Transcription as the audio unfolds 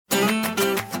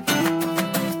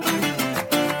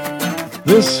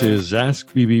This is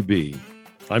Ask BBB.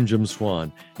 I'm Jim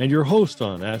Swan, and your host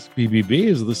on Ask BBB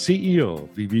is the CEO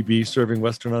of BBB Serving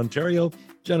Western Ontario,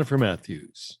 Jennifer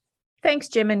Matthews. Thanks,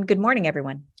 Jim, and good morning,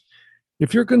 everyone.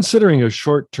 If you're considering a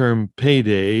short-term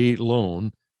payday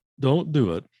loan, don't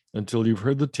do it until you've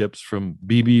heard the tips from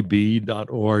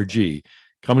bbb.org,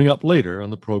 coming up later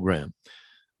on the program.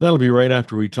 That'll be right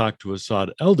after we talk to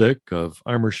Assad Eldick of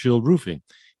Armor Shield Roofing.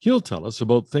 He'll tell us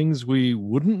about things we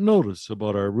wouldn't notice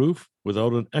about our roof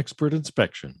without an expert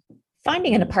inspection.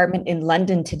 Finding an apartment in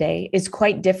London today is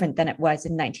quite different than it was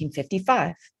in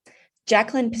 1955.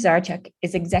 Jacqueline Pizarchuk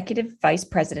is Executive Vice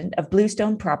President of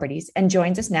Bluestone Properties and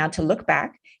joins us now to look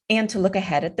back and to look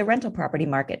ahead at the rental property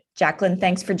market. Jacqueline,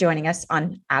 thanks for joining us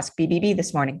on Ask BBB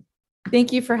this morning.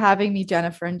 Thank you for having me,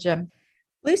 Jennifer and Jim.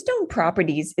 Bluestone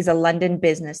Properties is a London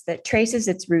business that traces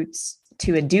its roots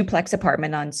to a duplex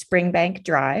apartment on Springbank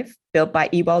Drive, built by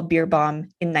Ewald Bierbaum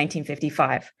in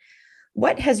 1955.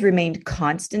 What has remained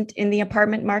constant in the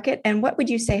apartment market, and what would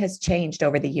you say has changed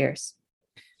over the years?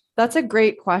 That's a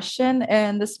great question.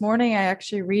 And this morning, I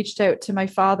actually reached out to my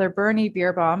father, Bernie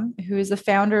Bierbaum, who is the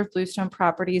founder of Bluestone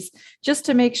Properties, just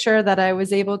to make sure that I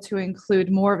was able to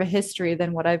include more of a history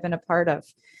than what I've been a part of.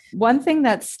 One thing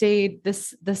that stayed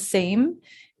the same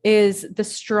is the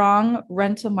strong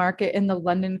rental market in the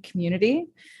London community.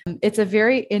 It's a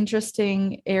very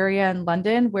interesting area in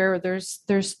London where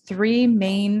there's three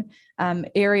main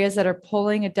areas that are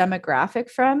pulling a demographic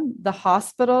from: the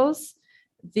hospitals,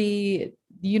 the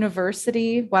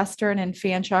university, Western and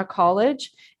Fanshawe College.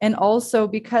 And also,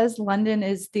 because London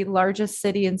is the largest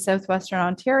city in southwestern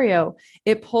Ontario,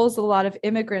 it pulls a lot of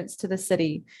immigrants to the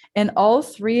city. And all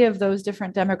three of those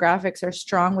different demographics are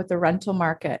strong with the rental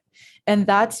market. And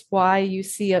that's why you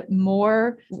see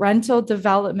more rental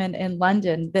development in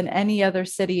London than any other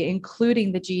city,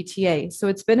 including the GTA. So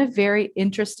it's been a very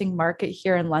interesting market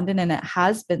here in London, and it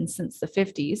has been since the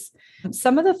 50s.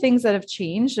 Some of the things that have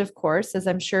changed, of course, as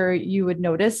I'm sure you would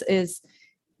notice, is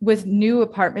with new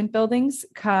apartment buildings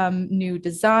come new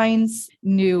designs,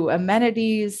 new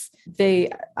amenities.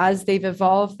 As they've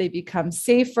evolved, they become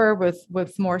safer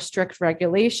with more strict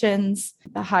regulations,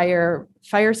 the higher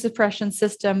fire suppression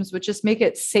systems, which just make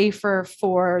it safer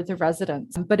for the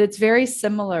residents. But it's very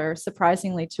similar,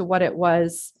 surprisingly, to what it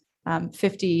was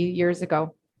 50 years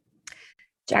ago.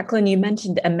 Jacqueline, you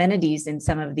mentioned amenities in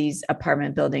some of these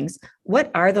apartment buildings. What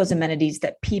are those amenities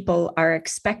that people are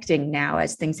expecting now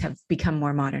as things have become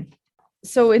more modern?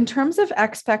 So in terms of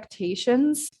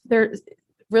expectations, there's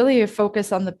really a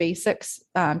focus on the basics,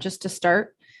 just to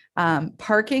start.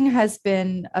 Parking has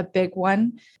been a big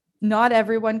one. Not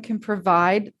everyone can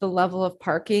provide the level of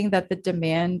parking that the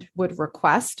demand would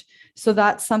request. So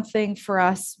that's something for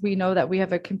us, we know that we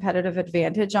have a competitive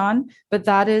advantage on, but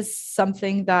that is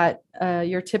something that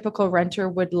your typical renter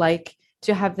would like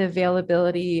to have the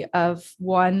availability of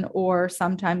one or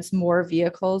sometimes more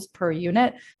vehicles per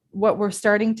unit. What we're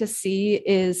starting to see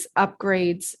is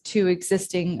upgrades to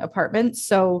existing apartments.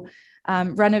 So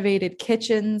renovated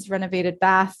kitchens, renovated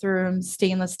bathrooms,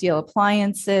 stainless steel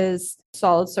appliances,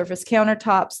 solid surface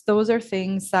countertops. Those are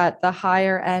things that the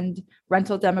higher end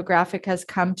rental demographic has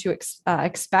come to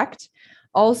expect.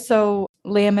 Also,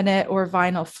 laminate or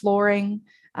vinyl flooring,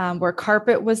 where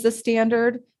carpet was the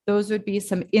standard. Those would be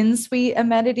some in-suite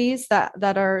amenities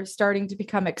that are starting to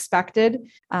become expected.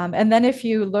 And then if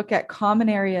you look at common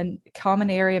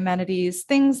area amenities,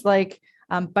 things like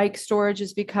bike storage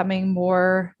is becoming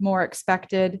more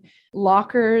expected.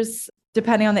 Lockers,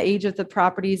 depending on the age of the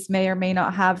properties, may or may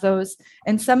not have those.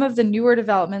 And some of the newer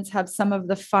developments have some of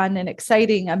the fun and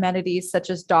exciting amenities, such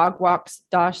as dog walks,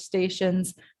 dosh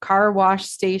stations, car wash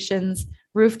stations,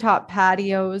 rooftop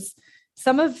patios.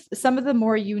 Some of the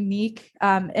more unique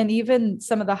and even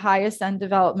some of the highest end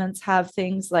developments have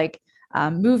things like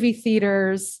movie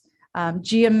theaters.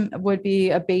 Gym would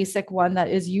be a basic one that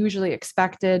is usually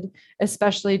expected,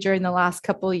 especially during the last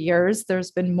couple of years.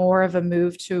 There's been more of a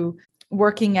move to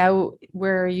working out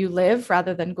where you live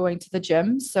rather than going to the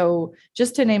gym. So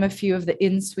just to name a few of the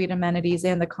in-suite amenities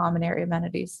and the common area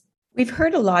amenities. We've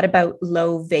heard a lot about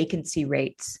low vacancy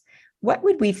rates. What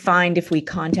would we find if we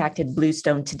contacted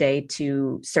Bluestone today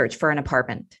to search for an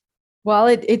apartment? Well,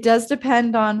 it does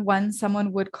depend on when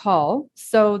someone would call.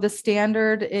 So the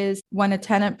standard is when a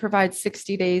tenant provides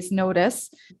 60 days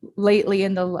notice. Lately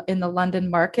in the London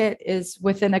market is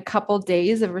within a couple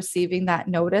days of receiving that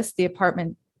notice, the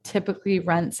apartment typically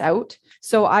rents out.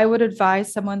 So I would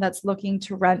advise someone that's looking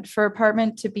to rent for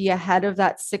apartment to be ahead of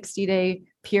that 60-day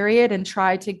period and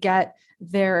try to get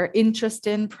their interest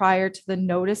in prior to the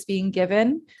notice being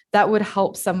given. That would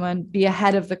help someone be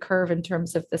ahead of the curve in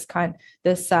terms of this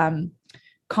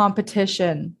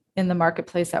competition in the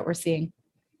marketplace that we're seeing.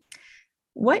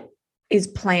 What is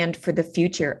planned for the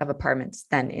future of apartments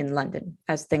then in London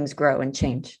as things grow and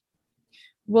change?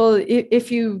 Well,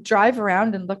 if you drive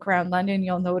around and look around London,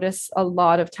 you'll notice a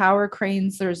lot of tower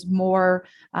cranes. There's more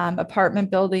apartment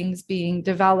buildings being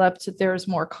developed. There's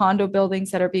more condo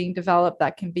buildings that are being developed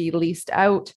that can be leased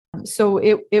out. So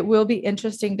it will be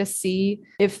interesting to see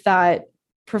if that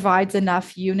provides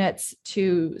enough units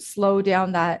to slow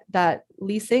down that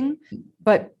leasing.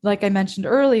 But like I mentioned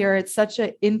earlier, it's such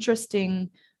an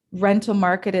interesting rental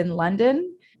market in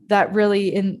London that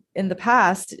really in the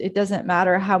past, it doesn't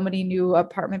matter how many new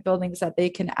apartment buildings that they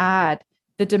can add,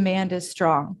 the demand is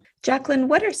strong. Jacqueline,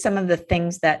 what are some of the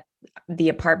things that the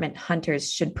apartment hunters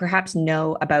should perhaps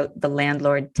know about the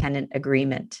landlord-tenant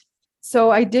agreement? So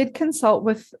I did consult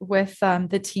with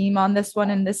the team on this one,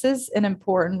 and this is an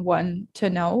important one to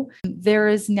know. There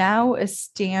is now a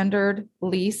standard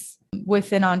lease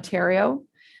within Ontario.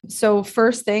 So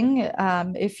first thing,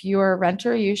 if you're a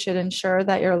renter, you should ensure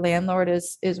that your landlord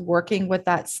is working with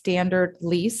that standard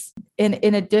lease.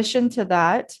 In addition to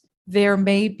that, there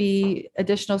may be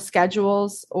additional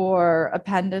schedules or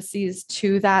appendices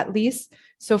to that lease.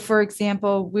 So for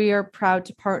example, we are proud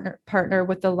to partner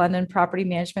with the London Property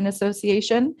Management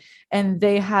Association, and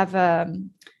they have an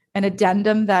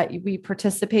addendum that we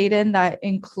participate in that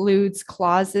includes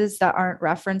clauses that aren't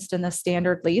referenced in the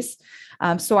standard lease.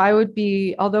 So I would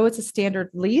be, although it's a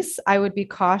standard lease, I would be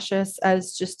cautious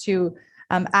as just to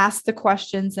ask the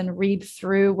questions and read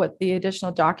through what the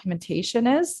additional documentation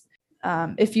is.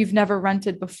 If you've never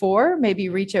rented before, maybe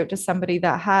reach out to somebody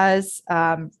that has,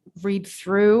 read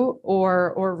through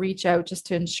or reach out just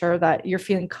to ensure that you're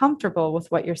feeling comfortable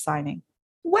with what you're signing.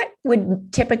 What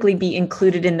would typically be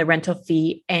included in the rental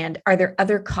fee, and are there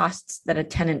other costs that a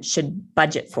tenant should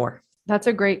budget for? That's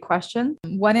a great question.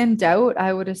 When in doubt,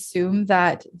 I would assume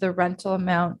that the rental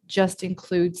amount just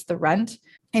includes the rent.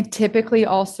 It typically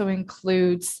also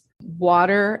includes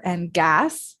water and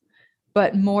gas,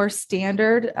 but more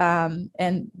standard,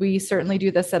 and we certainly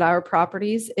do this at our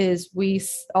properties, is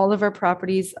all of our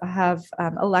properties have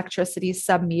electricity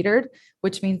sub-metered,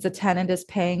 which means the tenant is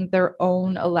paying their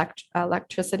own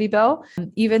electricity bill.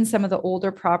 Even some of the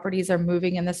older properties are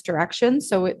moving in this direction.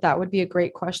 So that would be a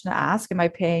great question to ask. Am I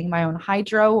paying my own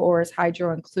hydro, or is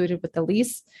hydro included with the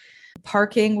lease?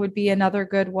 Parking would be another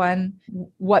good one.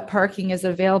 What parking is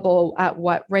available at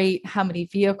what rate? How many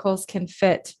vehicles can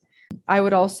fit? I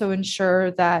would also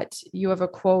ensure that you have a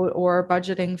quote or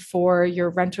budgeting for your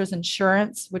renter's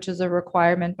insurance, which is a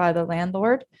requirement by the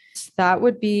landlord. That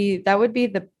would be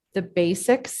the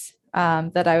basics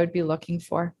that I would be looking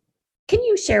for. Can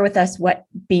you share with us what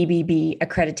BBB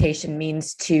accreditation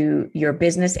means to your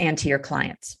business and to your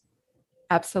clients?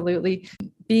 Absolutely.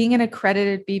 Being an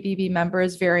accredited BBB member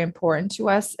is very important to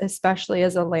us, especially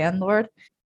as a landlord.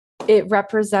 It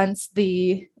represents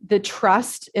the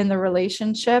trust in the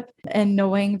relationship, and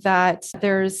knowing that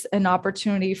there's an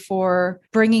opportunity for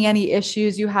bringing any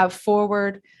issues you have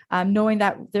forward, knowing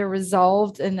that they're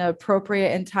resolved in an appropriate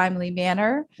and timely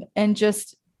manner. And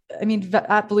just,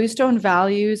 at Bluestone,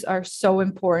 values are so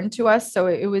important to us. So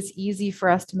it was easy for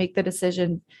us to make the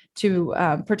decision to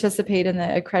participate in the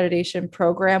accreditation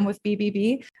program with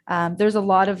BBB. There's a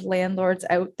lot of landlords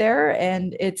out there,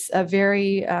 and it's a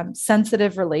very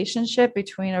sensitive relationship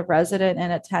between a resident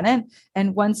and a tenant.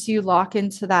 And once you lock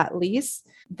into that lease,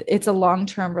 it's a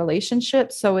long-term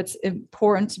relationship. So it's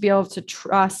important to be able to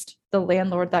trust the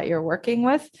landlord that you're working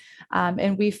with.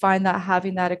 And we find that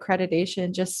having that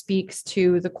accreditation just speaks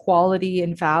to the quality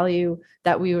and value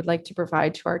that we would like to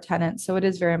provide to our tenants. So it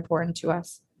is very important to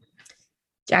us.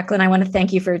 Jacqueline, I want to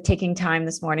thank you for taking time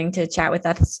this morning to chat with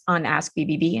us on Ask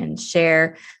BBB and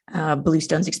share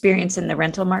Bluestone's experience in the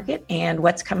rental market and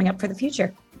what's coming up for the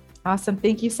future. Awesome.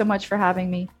 Thank you so much for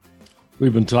having me.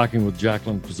 We've been talking with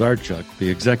Jacqueline Pizarchuk, the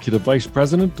Executive Vice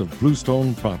President of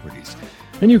Bluestone Properties.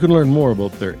 And you can learn more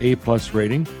about their A+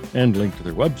 rating and link to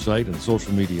their website and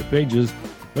social media pages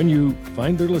when you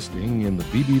find their listing in the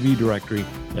BBB directory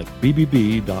at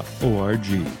bbb.org.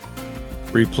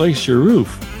 Replace your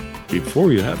roof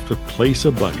before you have to place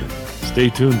a bucket. Stay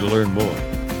tuned to learn more.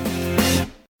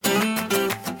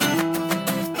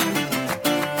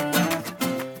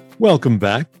 Welcome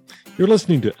back. You're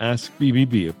listening to Ask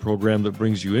BBB, a program that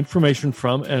brings you information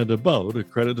from and about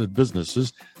accredited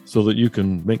businesses so that you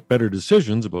can make better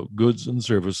decisions about goods and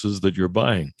services that you're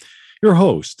buying. Your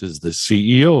host is the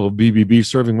CEO of BBB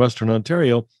Serving Western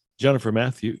Ontario, Jennifer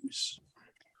Matthews.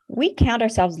 We count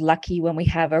ourselves lucky when we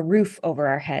have a roof over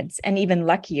our heads, and even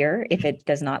luckier if it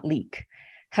does not leak.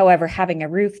 However, having a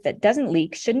roof that doesn't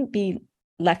leak shouldn't be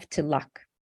left to luck.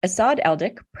 Assad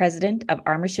Eldick, president of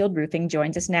Armor Shield Roofing,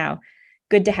 joins us now.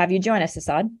 Good to have you join us,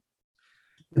 Assad.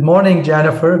 Good morning,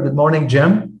 Jennifer. Good morning,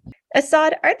 Jim.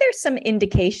 Assad, are there some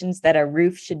indications that a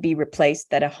roof should be replaced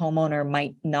that a homeowner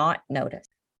might not notice?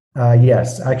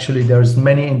 Yes, actually, there's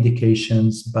many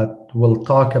indications, but we'll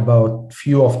talk about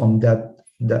few of them that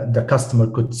the customer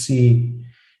could see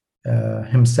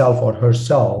himself or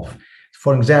herself.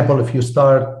 For example, if you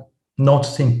start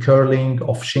noticing curling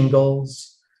of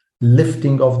shingles,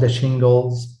 lifting of the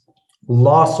shingles,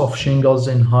 loss of shingles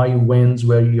in high winds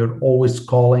where you're always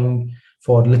calling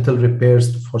for little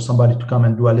repairs for somebody to come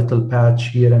and do a little patch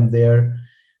here and there,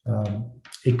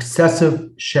 excessive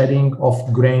shedding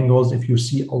of granules. If you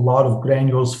see a lot of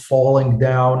granules falling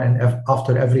down, and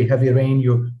after every heavy rain,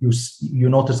 you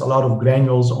notice a lot of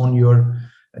granules on your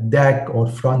deck or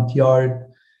front yard.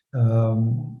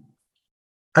 And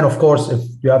of course, if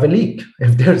you have a leak,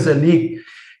 if there's a leak,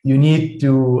 you need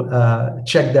to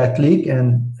check that leak.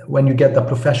 And when you get the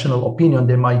professional opinion,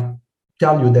 they might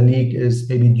tell you the leak is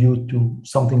maybe due to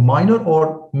something minor,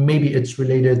 or maybe it's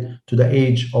related to the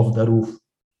age of the roof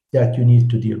that you need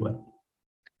to deal with.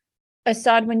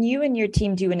 Assad, when you and your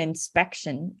team do an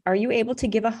inspection, are you able to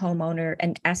give a homeowner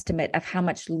an estimate of how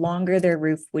much longer their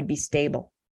roof would be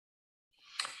stable?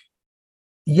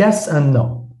 Yes and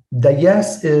no. The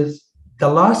yes is the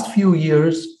last few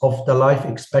years of the life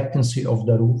expectancy of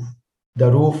the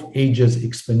roof ages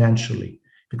exponentially.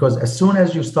 Because as soon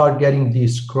as you start getting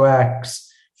these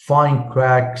cracks, fine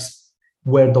cracks,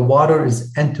 where the water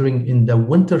is entering in the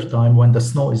winter time when the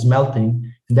snow is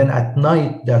melting, and then at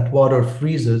night that water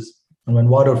freezes, and when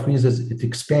water freezes, it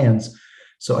expands.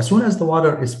 So as soon as the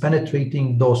water is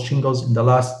penetrating those shingles in the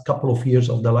last couple of years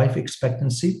of the life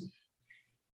expectancy,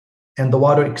 and the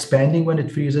water expanding when it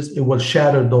freezes, it will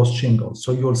shatter those shingles.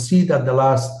 So you'll see that the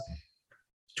last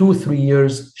 2-3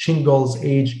 years, shingles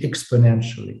age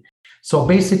exponentially. So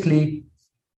basically,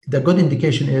 the good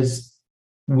indication is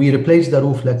we replace the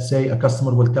roof. Let's say a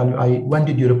customer will tell you, when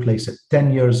did you replace it?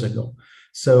 10 years ago.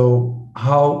 So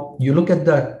how you look at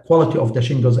the quality of the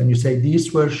shingles and you say,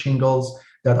 these were shingles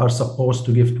that are supposed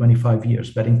to give 25 years.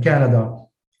 But in Canada,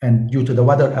 and due to the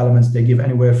weather elements, they give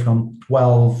anywhere from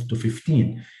 12 to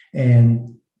 15.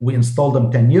 And we installed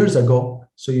them 10 years ago.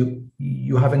 So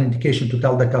you have an indication to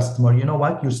tell the customer, you know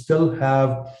what, you still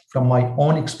have, from my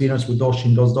own experience with those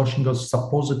shingles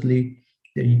supposedly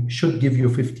they should give you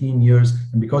 15 years.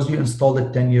 And because you installed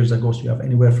it 10 years ago, so you have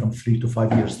anywhere from 3 to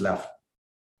 5 years left.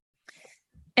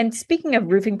 And speaking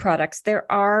of roofing products, there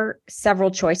are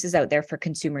several choices out there for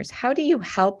consumers. How do you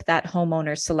help that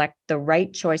homeowner select the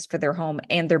right choice for their home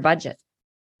and their budget?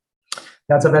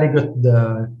 That's a very good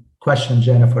question,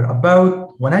 Jennifer.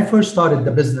 About when I first started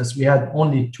the business, we had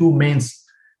only 2 main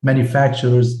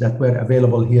manufacturers that were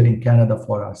available here in Canada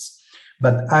for us.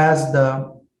 But as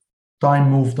the time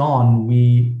moved on,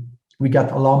 we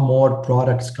got a lot more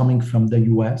products coming from the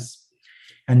US.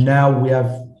 And now we have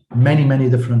many, many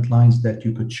different lines that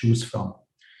you could choose from.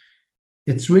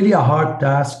 It's really a hard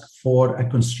task for a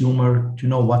consumer to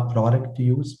know what product to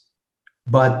use.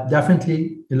 But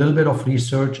definitely a little bit of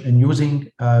research and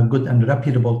using a good and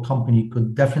reputable company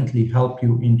could definitely help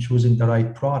you in choosing the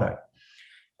right product.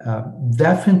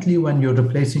 Definitely when you're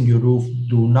replacing your roof,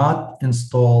 do not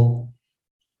install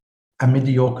a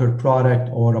mediocre product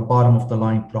or a bottom of the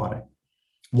line product.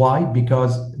 Why?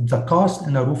 Because the cost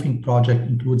in a roofing project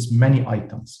includes many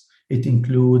items. It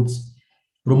includes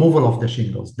removal of the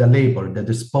shingles, the labor, the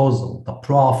disposal, the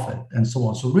profit, and so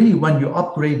on. So really, when you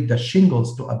upgrade the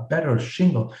shingles to a better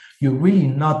shingle, you really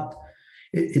not,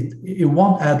 it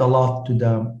won't add a lot to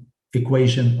the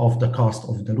equation of the cost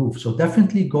of the roof. So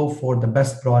definitely go for the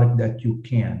best product that you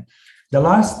can. The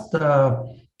last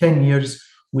 10 years,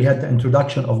 we had the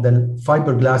introduction of the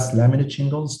fiberglass laminate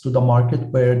shingles to the market,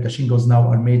 where the shingles now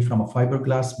are made from a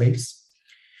fiberglass base.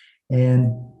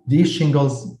 And these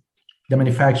shingles, the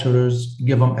manufacturers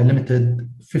give them a limited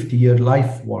 50-year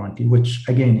life warranty, which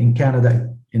again, in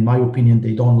Canada, in my opinion,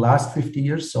 they don't last 50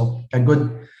 years. So a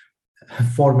good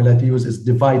formula to use is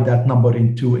divide that number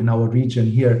in 2 in our region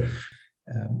here.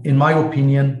 In my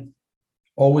opinion,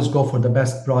 always go for the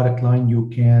best product line you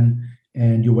can,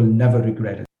 and you will never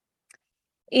regret it.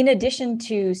 In addition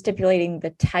to stipulating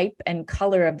the type and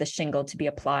color of the shingle to be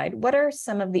applied, what are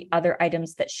some of the other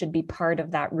items that should be part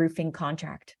of that roofing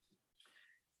contract?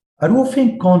 A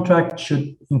roofing contract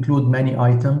should include many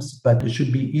items, but it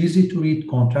should be easy to read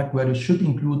contract where it should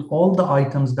include all the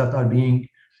items that are being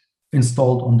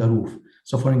installed on the roof.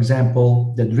 So for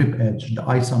example, the drip edge, the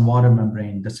ice and water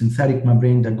membrane, the synthetic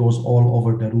membrane that goes all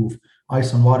over the roof,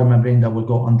 ice and water membrane that will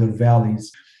go under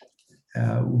valleys.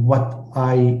 What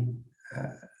I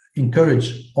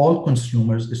encourage all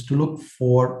consumers is to look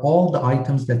for all the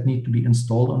items that need to be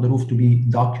installed on the roof to be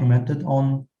documented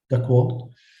on the quote,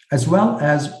 as well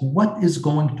as what is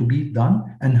going to be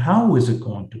done and how is it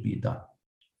going to be done.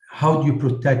 How do you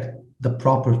protect the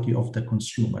property of the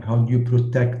consumer? How do you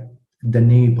protect the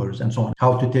neighbors and so on?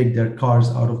 How to take their cars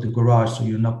out of the garage so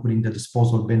you're not putting the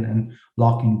disposal bin and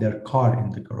locking their car in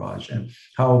the garage, and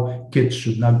how kids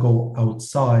should not go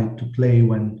outside to play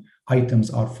when items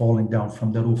are falling down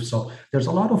from the roof. So there's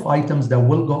a lot of items that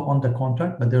will go on the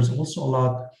contract, but there's also a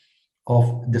lot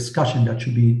of discussion that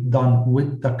should be done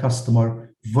with the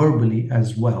customer verbally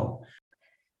as well.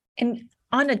 And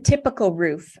on a typical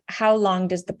roof, how long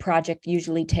does the project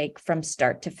usually take from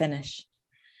start to finish?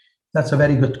 That's a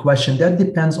very good question. That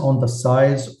depends on the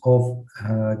size of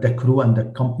the crew and the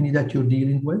company that you're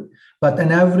dealing with. But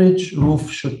an average roof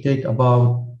should take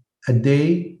about a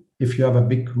day if you have a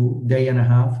big crew, day and a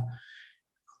half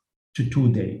to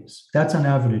 2 days. That's an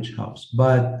average house.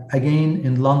 But again,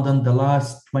 in London, the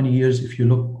last 20 years, if you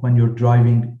look when you're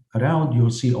driving around, you'll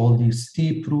see all these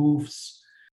steep roofs.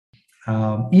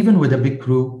 Even with a big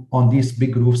crew on these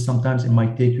big roofs, sometimes it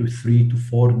might take you 3 to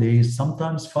 4 days,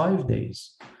 sometimes 5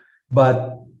 days.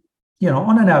 But,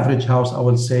 on an average house, I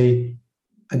will say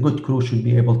a good crew should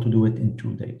be able to do it in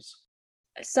 2 days.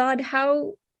 Saad,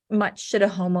 how much should a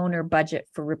homeowner budget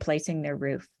for replacing their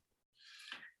roof?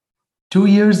 2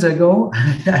 years ago,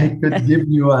 I could give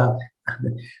you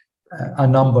a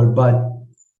number, but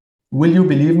will you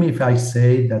believe me if I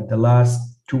say that the last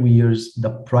 2 years,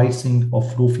 the pricing of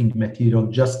roofing material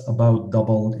just about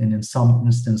doubled, and in some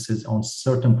instances on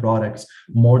certain products,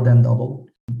 more than doubled?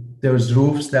 There's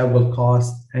roofs that will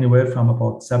cost anywhere from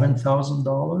about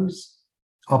 $7,000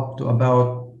 up to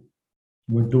about,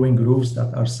 we're doing roofs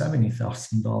that are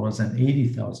 $70,000 and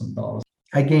 $80,000.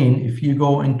 Again, if you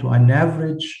go into an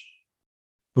average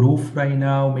roof right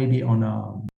now, maybe on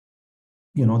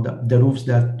the roofs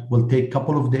that will take a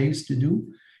couple of days to do,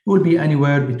 it will be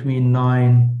anywhere between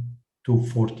 $9,000 to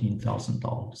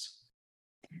 $14,000.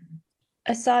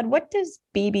 Saad, what does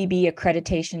BBB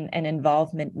accreditation and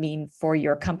involvement mean for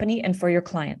your company and for your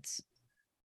clients?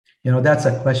 That's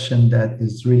a question that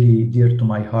is really dear to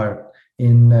my heart.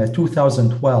 In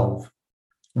 2012,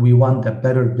 we won the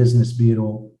Better Business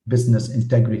Bureau Business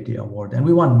Integrity Award, and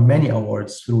we won many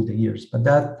awards through the years, but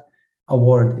that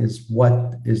award is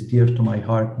what is dear to my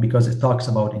heart because it talks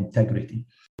about integrity.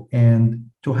 And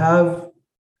to have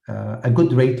a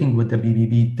good rating with the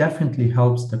BBB definitely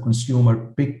helps the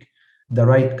consumer pick the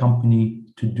right company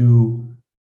to do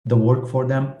the work for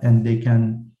them, and they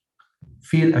can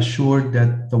feel assured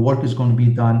that the work is going to be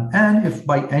done. And if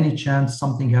by any chance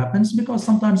something happens, because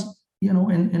sometimes,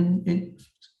 in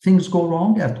things go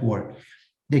wrong at work,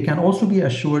 they can also be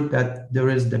assured that there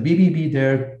is the BBB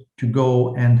there to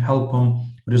go and help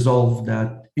them resolve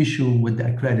that issue with the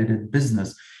accredited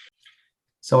business.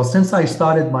 So since I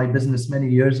started my business many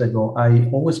years ago, I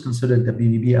always considered the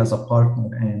BBB as a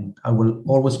partner, and I will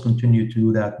always continue to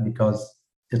do that because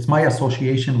it's my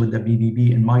association with the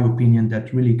BBB, in my opinion,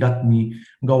 that really got me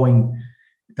going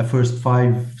the first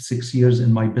 5-6 years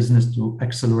in my business to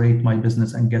accelerate my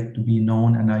business and get to be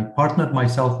known. And I partnered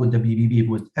myself with the BBB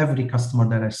with every customer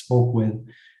that I spoke with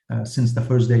since the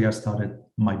first day I started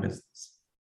my business.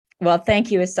 Well, thank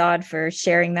you, Saad, for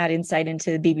sharing that insight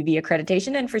into the BBB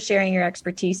accreditation and for sharing your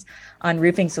expertise on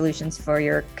roofing solutions for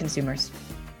your consumers.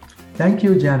 Thank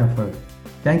you, Jennifer.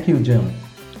 Thank you, Jim.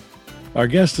 Our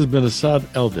guest has been Saad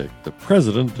Eldik, the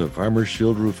president of Farmers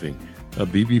Shield Roofing, a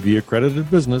BBB accredited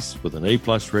business with an A+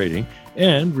 rating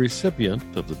and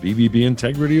recipient of the BBB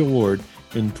Integrity Award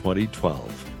in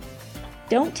 2012.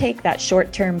 Don't take that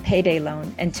short-term payday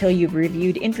loan until you've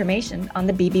reviewed information on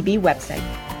the BBB website.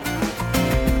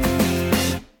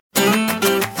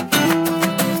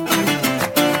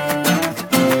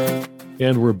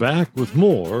 And we're back with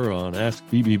more on Ask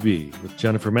BBB with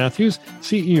Jennifer Matthews,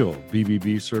 CEO of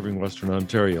BBB serving Western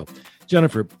Ontario.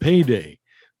 Jennifer, payday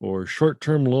or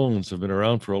short-term loans have been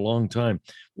around for a long time.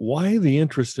 Why the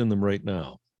interest in them right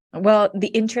now? Well, the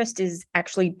interest is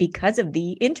actually because of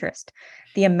the interest,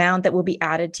 the amount that will be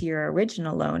added to your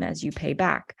original loan as you pay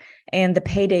back. And the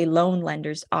payday loan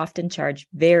lenders often charge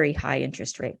very high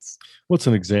interest rates. What's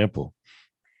an example?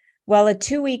 Well, a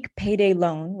 2-week payday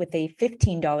loan with a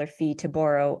 $15 fee to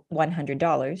borrow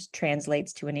 $100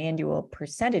 translates to an annual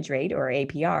percentage rate, or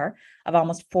APR, of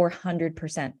almost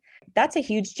 400%. That's a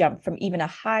huge jump from even a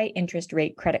high interest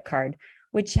rate credit card,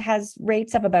 which has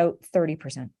rates of about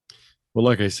 30%. Well,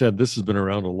 like I said, this has been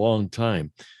around a long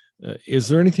time. Is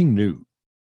there anything new?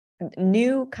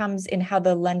 New comes in how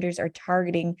the lenders are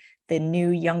targeting the new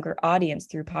younger audience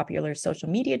through popular social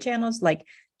media channels like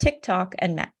TikTok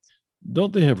and Mets.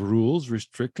 Don't they have rules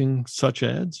restricting such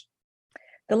ads?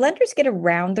 The lenders get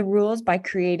around the rules by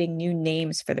creating new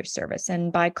names for their service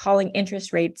and by calling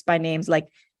interest rates by names like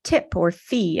tip or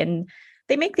fee. And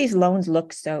they make these loans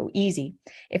look so easy.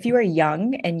 If you are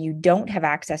young and you don't have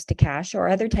access to cash or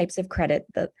other types of credit,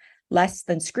 the less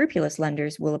than scrupulous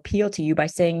lenders will appeal to you by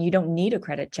saying you don't need a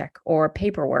credit check or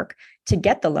paperwork to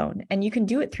get the loan, and you can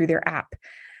do it through their app.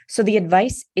 So the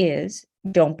advice is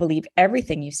don't believe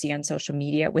everything you see on social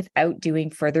media without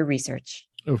doing further research.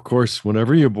 Of course,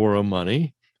 whenever you borrow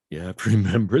money, you have to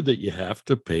remember that you have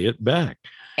to pay it back.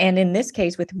 And in this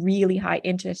case, with really high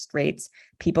interest rates,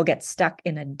 people get stuck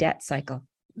in a debt cycle.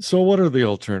 So what are the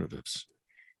alternatives?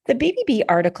 The BBB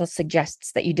article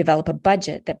suggests that you develop a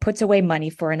budget that puts away money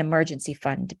for an emergency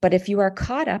fund. But if you are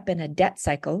caught up in a debt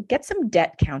cycle, get some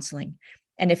debt counseling.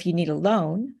 And if you need a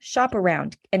loan, shop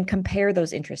around and compare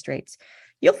those interest rates.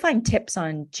 You'll find tips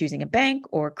on choosing a bank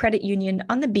or credit union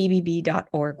on the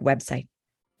bbb.org website.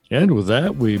 And with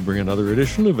that, we bring another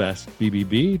edition of Ask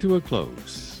BBB to a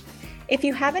close. If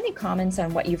you have any comments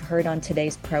on what you've heard on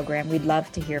today's program, we'd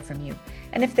love to hear from you.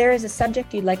 And if there is a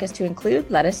subject you'd like us to include,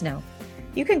 let us know.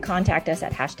 You can contact us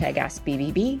at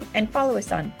 #AskBBB and follow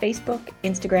us on Facebook,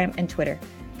 Instagram, and Twitter.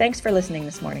 Thanks for listening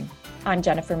this morning. I'm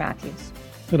Jennifer Matthews.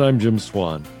 And I'm Jim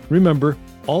Swan. Remember,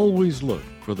 always look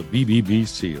for the BBB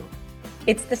seal.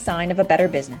 It's the sign of a better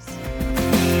business.